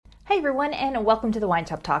Hey everyone, and welcome to the Wine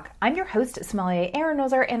Shop Talk. I'm your host, Sommelier Erin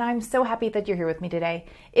Noser, and I'm so happy that you're here with me today.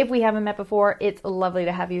 If we haven't met before, it's lovely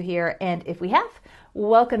to have you here, and if we have,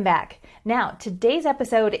 welcome back. Now, today's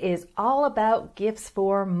episode is all about gifts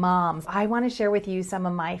for moms. I want to share with you some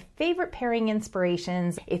of my favorite pairing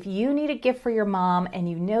inspirations. If you need a gift for your mom and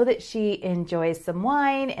you know that she enjoys some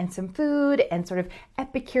wine and some food and sort of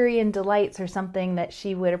Epicurean delights or something that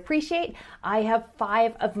she would appreciate, I have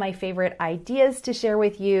 5 of my favorite ideas to share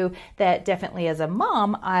with you that definitely as a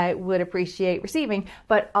mom I would appreciate receiving,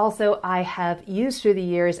 but also I have used through the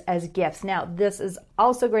years as gifts. Now, this is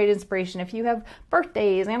also great inspiration if you have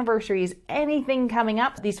birthdays, anniversaries, anything coming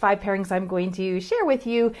up. These 5 pairings I'm going to share with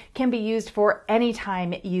you can be used for any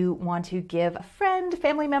time you want to give a friend,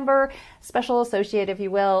 family member, special associate, if you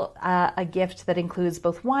will, a gift that includes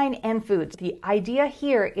both wine and food. The idea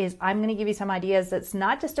here is I'm going to give you some ideas that's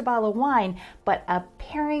not just a bottle of wine, but a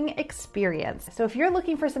pairing experience. So if you're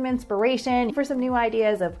looking for some inspiration, for some new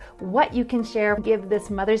ideas of what you can share, give this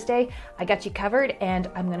Mother's Day, I got you covered, and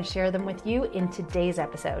I'm going to share them with you in today's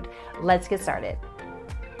episode. Let's get started.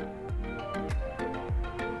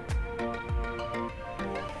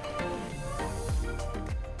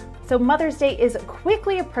 So Mother's Day is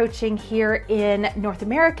quickly approaching here in North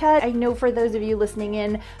America. I know for those of you listening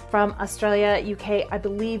in from Australia, UK, I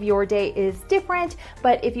believe your day is different,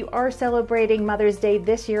 but if you are celebrating Mother's Day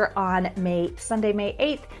this year on Sunday, May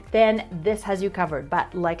 8th, then this has you covered.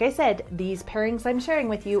 But like I said, these pairings I'm sharing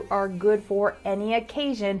with you are good for any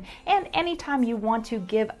occasion and anytime you want to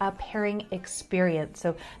give a pairing experience.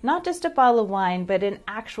 So not just a bottle of wine, but an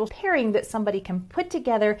actual pairing that somebody can put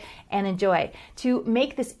together and enjoy. To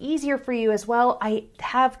make this easier for you as well, I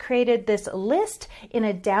have created this list in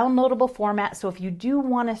a downloadable format. So if you do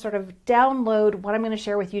want to sort of download what I'm going to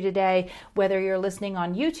share with you today, whether you're listening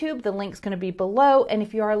on YouTube, the link's going to be below. And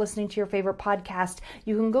if you are listening to your favorite podcast,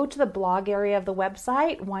 you can go to the blog area of the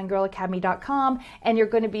website, winegirlacademy.com, and you're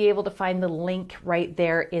going to be able to find the link right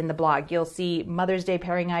there in the blog. You'll see Mother's Day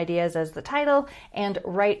pairing ideas as the title, and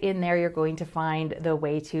right in there, you're going to find the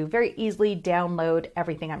way to very easily download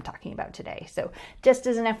everything I'm talking about today. So just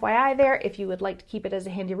as an FYI there, if you would like to keep it as a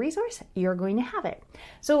handy resource, you're going to have it.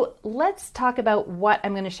 So let's talk about what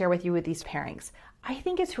I'm going to share with you with these pairings. I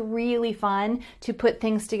think it's really fun to put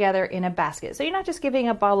things together in a basket. So you're not just giving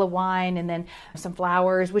a bottle of wine and then some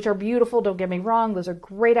flowers, which are beautiful, don't get me wrong, those are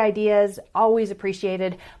great ideas, always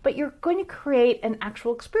appreciated, but you're going to create an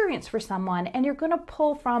actual experience for someone and you're going to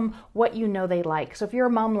pull from what you know they like. So if your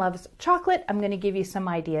mom loves chocolate, I'm going to give you some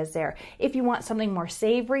ideas there. If you want something more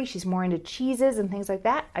savory, she's more into cheeses and things like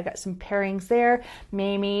that, I got some pairings there.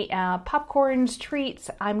 Maybe popcorns,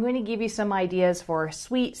 treats, I'm going to give you some ideas for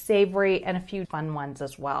sweet, savory, and a few fun ones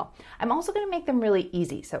as well. I'm also going to make them really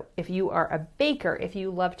easy. So if you are a baker, if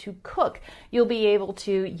you love to cook, you'll be able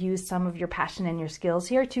to use some of your passion and your skills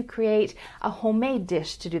here to create a homemade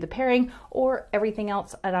dish to do the pairing, or everything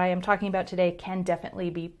else that I am talking about today can definitely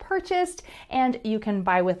be purchased and you can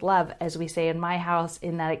buy with love, as we say in my house,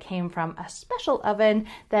 in that it came from a special oven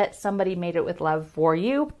that somebody made it with love for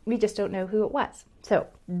you. We just don't know who it was. So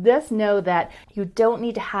just know that you don't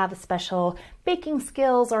need to have special baking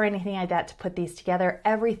skills or anything like that to put these together.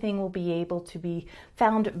 Everything will be able to be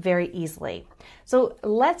found very easily. So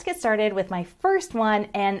let's get started with my first one,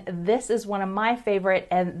 and this is one of my favorite,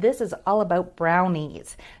 and this is all about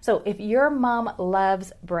brownies. So if your mom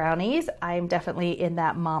loves brownies, I'm definitely in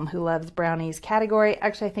that mom who loves brownies category.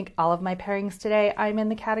 Actually, I think all of my pairings today I'm in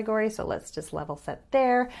the category, so let's just level set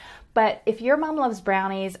there. But if your mom loves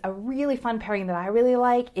brownies, a really fun pairing that I really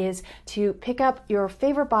like is to pick up your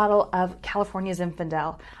favorite bottle of California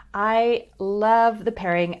Zinfandel. I love the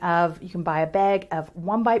pairing of, you can buy a bag of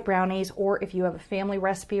One Bite brownies, or if you have a family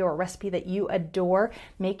recipe or a recipe that you adore,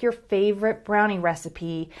 make your favorite brownie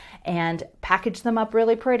recipe and package them up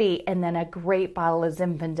really pretty, and then a great bottle of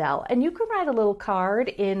Zinfandel. And you can write a little card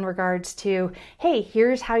in regards to, hey,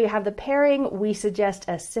 here's how you have the pairing. We suggest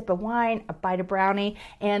a sip of wine, a bite of brownie,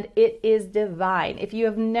 and it is divine. If you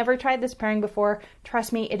have never tried this pairing before,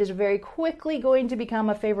 trust me, it is very quickly going to become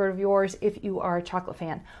a favorite of yours if you are a chocolate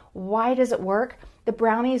fan. Why does it work? The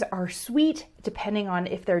brownies are sweet, depending on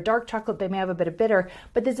if they're dark chocolate, they may have a bit of bitter,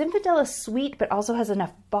 but the Zinfandel is sweet, but also has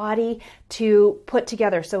enough body to put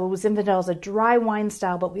together. So Zinfandel is a dry wine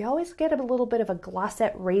style, but we always get a little bit of a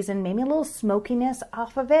glossette raisin, maybe a little smokiness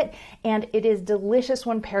off of it, and it is delicious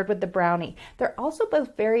when paired with the brownie. They're also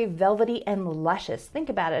both very velvety and luscious. Think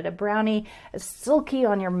about it, a brownie is silky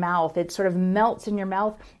on your mouth, it sort of melts in your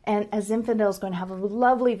mouth, and a Zinfandel is going to have a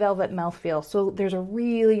lovely velvet mouthfeel. So there's a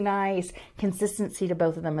really nice consistency consistency to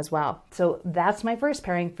both of them as well. So that's my first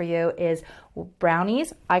pairing for you is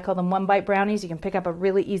brownies. I call them one bite brownies. You can pick up a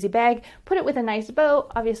really easy bag, put it with a nice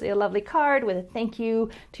bow, obviously a lovely card with a thank you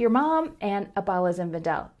to your mom, and a bottle of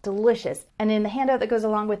Zinfandel. Delicious. And in the handout that goes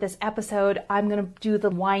along with this episode, I'm going to do the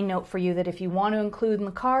wine note for you that if you want to include in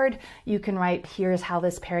the card, you can write, here's how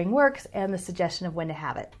this pairing works and the suggestion of when to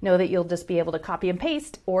have it. Know that you'll just be able to copy and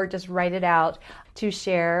paste or just write it out to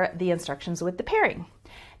share the instructions with the pairing.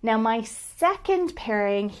 Now, my second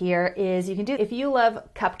pairing here is you can do, if you love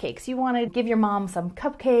cupcakes, you want to give your mom some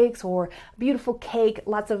cupcakes or a beautiful cake,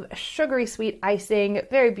 lots of sugary sweet icing,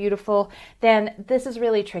 very beautiful, then this is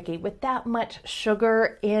really tricky. With that much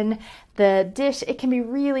sugar in the dish, it can be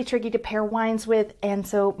really tricky to pair wines with, and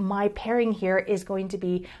so my pairing here is going to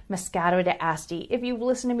be Moscato d'Asti. If you've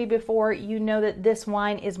listened to me before, you know that this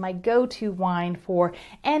wine is my go-to wine for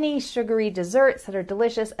any sugary desserts that are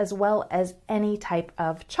delicious, as well as any type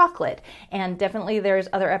of chocolate. And definitely there's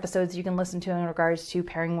other episodes you can listen to in regards to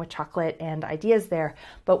pairing with chocolate and ideas there.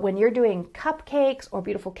 But when you're doing cupcakes or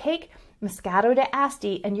beautiful cake, Moscato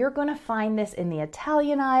d'Asti, and you're going to find this in the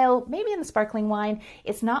Italian aisle, maybe in the sparkling wine.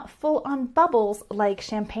 It's not full on bubbles like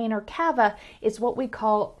champagne or cava. It's what we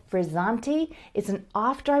call frizzanti. It's an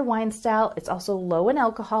off-dry wine style. It's also low in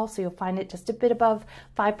alcohol, so you'll find it just a bit above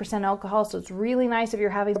 5% alcohol. So it's really nice if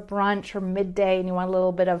you're having brunch or midday and you want a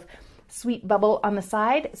little bit of sweet bubble on the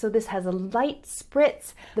side. So this has a light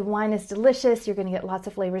spritz. The wine is delicious. You're going to get lots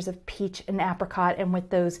of flavors of peach and apricot, and with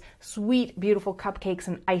those sweet, beautiful cupcakes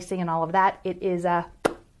and icing and all of that, it is a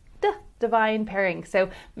divine pairing. So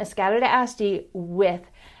Moscato d'Asti with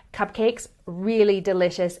cupcakes, really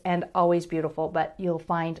delicious and always beautiful, but you'll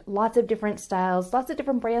find lots of different styles, lots of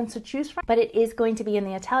different brands to choose from, but it is going to be in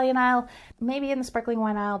the Italian aisle, maybe in the sparkling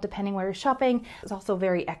wine aisle, depending where you're shopping. It's also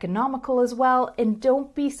very economical as well, and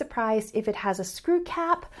don't be surprised if it has a screw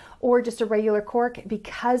cap or just a regular cork,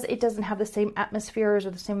 because it doesn't have the same atmospheres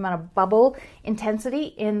or the same amount of bubble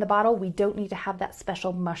intensity in the bottle. We don't need to have that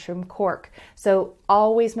special mushroom cork. So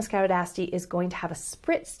always Moscato d'Asti is going to have a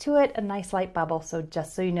spritz to it, a nice light bubble. So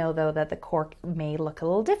just so you know though that the cork may look a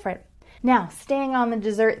little different. Now, staying on the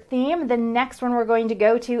dessert theme, the next one we're going to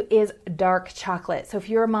go to is dark chocolate. So if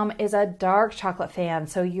your mom is a dark chocolate fan,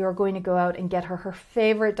 so you're going to go out and get her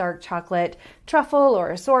favorite dark chocolate truffle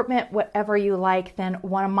or assortment, whatever you like, then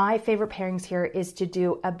one of my favorite pairings here is to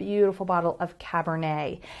do a beautiful bottle of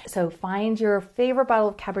Cabernet. So find your favorite bottle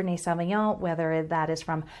of Cabernet Sauvignon, whether that is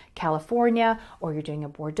from California or you're doing a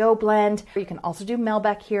Bordeaux blend. You can also do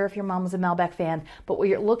Malbec here if your mom's a Malbec fan, but what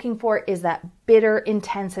you're looking for is that bitter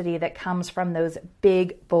intensity that comes from those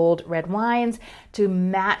big, bold red wines to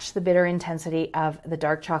match the bitter intensity of the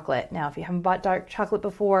dark chocolate. Now, if you haven't bought dark chocolate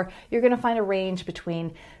before, you're going to find a range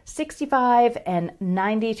between 65 and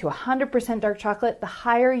 90 to 100% dark chocolate. The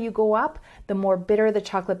higher you go up, the more bitter the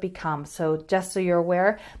chocolate becomes. So just so you're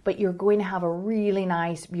aware, but you're going to have a really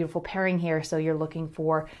nice, beautiful pairing here. So you're looking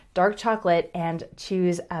for dark chocolate and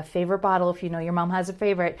choose a favorite bottle. If you know your mom has a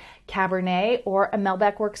favorite, Cabernet or a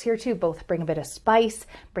Malbec works here too. Both bring a bit of spice,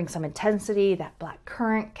 bring some intensity, that black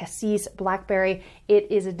currant, cassis, blackberry.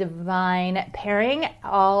 It is a divine pairing,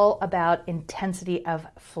 all about intensity of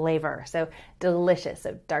flavor. So delicious.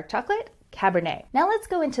 So dark chocolate, Cabernet. Now let's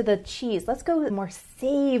go into the cheese. Let's go with a more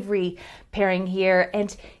savory pairing here.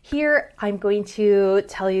 And here I'm going to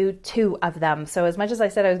tell you 2 of them. So as much as I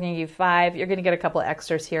said I was going to give you 5, you're going to get a couple of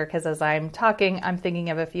extras here because as I'm talking, I'm thinking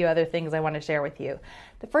of a few other things I want to share with you.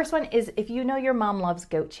 The first one is if you know your mom loves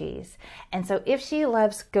goat cheese. And so if she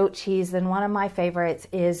loves goat cheese, then one of my favorites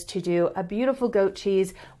is to do a beautiful goat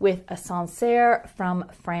cheese with a Sancerre from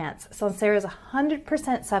France. Sancerre is 100%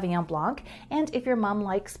 Sauvignon Blanc. And if your mom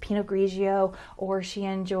likes Pinot Grigio or she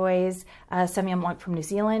enjoys Sauvignon Blanc from New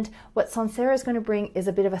Zealand, what Sancerre is going to bring is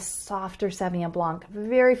a bit of a softer Sauvignon Blanc,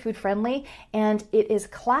 very food friendly, and it is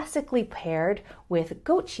classically paired with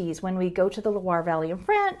goat cheese. When we go to the Loire Valley in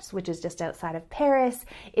France, which is just outside of Paris,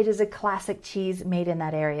 it is a classic cheese made in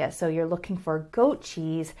that area. So you're looking for goat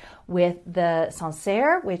cheese with the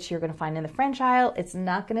Sancerre, which you're going to find in the French aisle. It's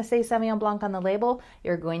not going to say Sauvignon Blanc on the label.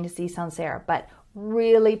 You're going to see Sancerre, but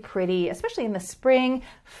really pretty, especially in the spring,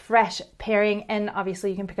 fresh pairing. And obviously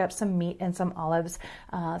you can pick up some meat and some olives,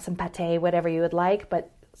 some pate, whatever you would like,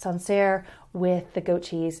 but Sancerre with the goat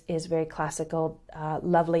cheese is very classical,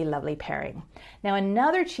 lovely, lovely pairing. Now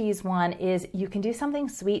another cheese one is you can do something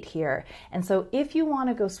sweet here. And so if you want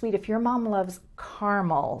to go sweet, if your mom loves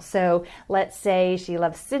caramel, so let's say she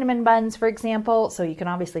loves cinnamon buns, for example, so you can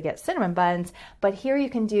obviously get cinnamon buns, but here you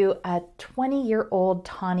can do a 20-year-old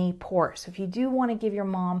tawny port. So if you do want to give your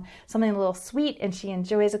mom something a little sweet and she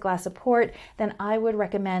enjoys a glass of port, then I would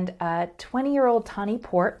recommend a 20-year-old tawny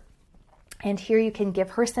port. And here you can give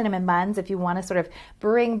her cinnamon buns if you want to sort of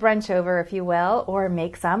bring brunch over, if you will, or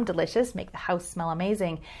make some delicious, make the house smell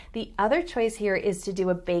amazing. The other choice here is to do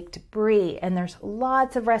a baked brie, and there's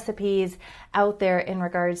lots of recipes out there in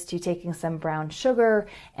regards to taking some brown sugar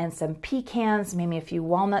and some pecans, maybe a few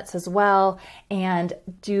walnuts as well, and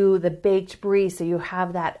do the baked brie so you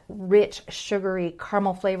have that rich, sugary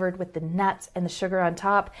caramel flavored with the nuts and the sugar on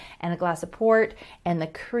top, and a glass of port and the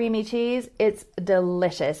creamy cheese. It's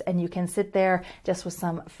delicious, and you can sit there just with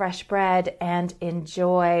some fresh bread and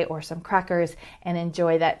enjoy, or some crackers, and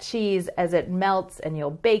enjoy that cheese as it melts, and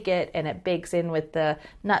you'll bake it and it bakes in with the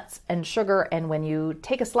nuts and sugar. And when you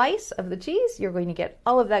take a slice of the cheese, you're going to get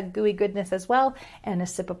all of that gooey goodness as well, and a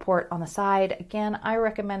sip of port on the side. Again, I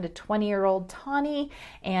recommend a 20-year-old tawny,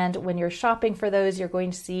 and when you're shopping for those, you're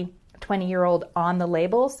going to see 20-year-old on the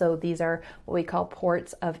label. So these are what we call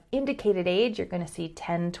ports of indicated age. You're going to see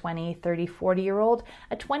 10, 20, 30, 40-year-old.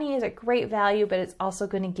 A 20 is a great value, but it's also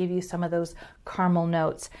going to give you some of those caramel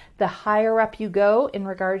notes. The higher up you go in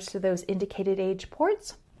regards to those indicated age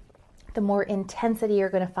ports, the more intensity you're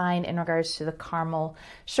going to find in regards to the caramel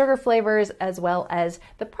sugar flavors, as well as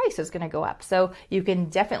the price is going to go up. So you can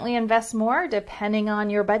definitely invest more depending on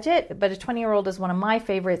your budget, but a 20-year-old is one of my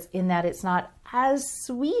favorites in that it's not as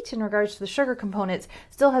sweet in regards to the sugar components,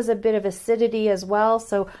 still has a bit of acidity as well,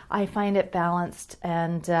 so I find it balanced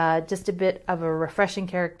and just a bit of a refreshing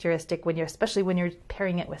characteristic when especially when you're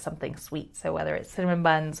pairing it with something sweet, so whether it's cinnamon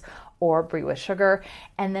buns or brie with sugar.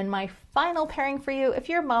 And then my final pairing for you, if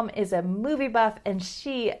your mom is a movie buff and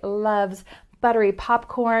she loves buttery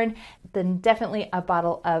popcorn, then definitely a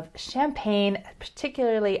bottle of champagne,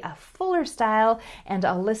 particularly a Fuller style, and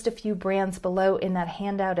I'll list a few brands below in that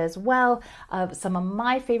handout as well of some of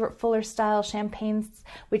my favorite Fuller style champagnes,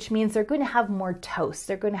 which means they're going to have more toast,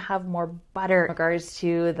 they're going to have more butter in regards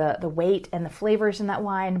to the weight and the flavors in that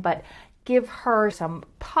wine, but give her some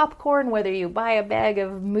popcorn, whether you buy a bag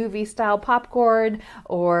of movie style popcorn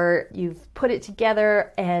or you've put it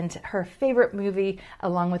together, and her favorite movie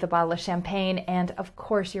along with a bottle of champagne. And of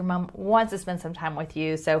course your mom wants to spend some time with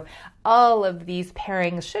you, so all of these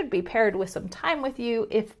pairings should be paired with some time with you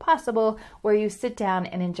if possible, where you sit down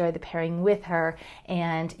and enjoy the pairing with her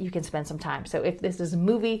and you can spend some time. So if this is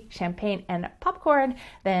movie, champagne, and popcorn,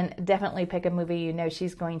 then definitely pick a movie you know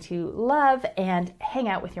she's going to love and hang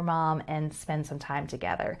out with your mom and spend some time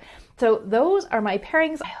together. So those are my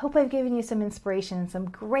pairings. I hope I've given you some inspiration, some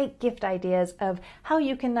great gift ideas of how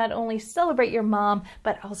you can not only celebrate your mom,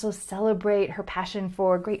 but also celebrate her passion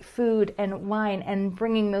for great food and wine and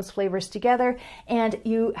bringing those flavors together. And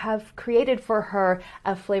you have created for her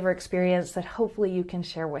a flavor experience that hopefully you can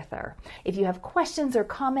share with her. If you have questions or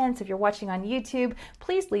comments, if you're watching on YouTube,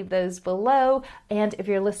 please leave those below. And if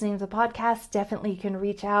you're listening to the podcast, definitely you can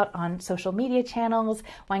reach out on social media channels,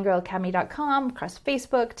 winegirlacademy.com, across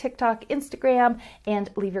Facebook, TikTok, Instagram, and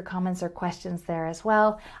leave your comments or questions there as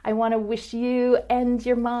well. I want to wish you and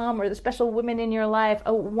your mom or the special women in your life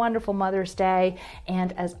a wonderful Mother's Day.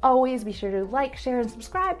 And as always, be sure to like, share, and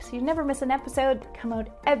subscribe so you never miss an episode. Come out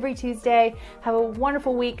every Tuesday. Have a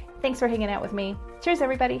wonderful week. Thanks for hanging out with me. Cheers,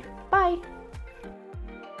 everybody. Bye.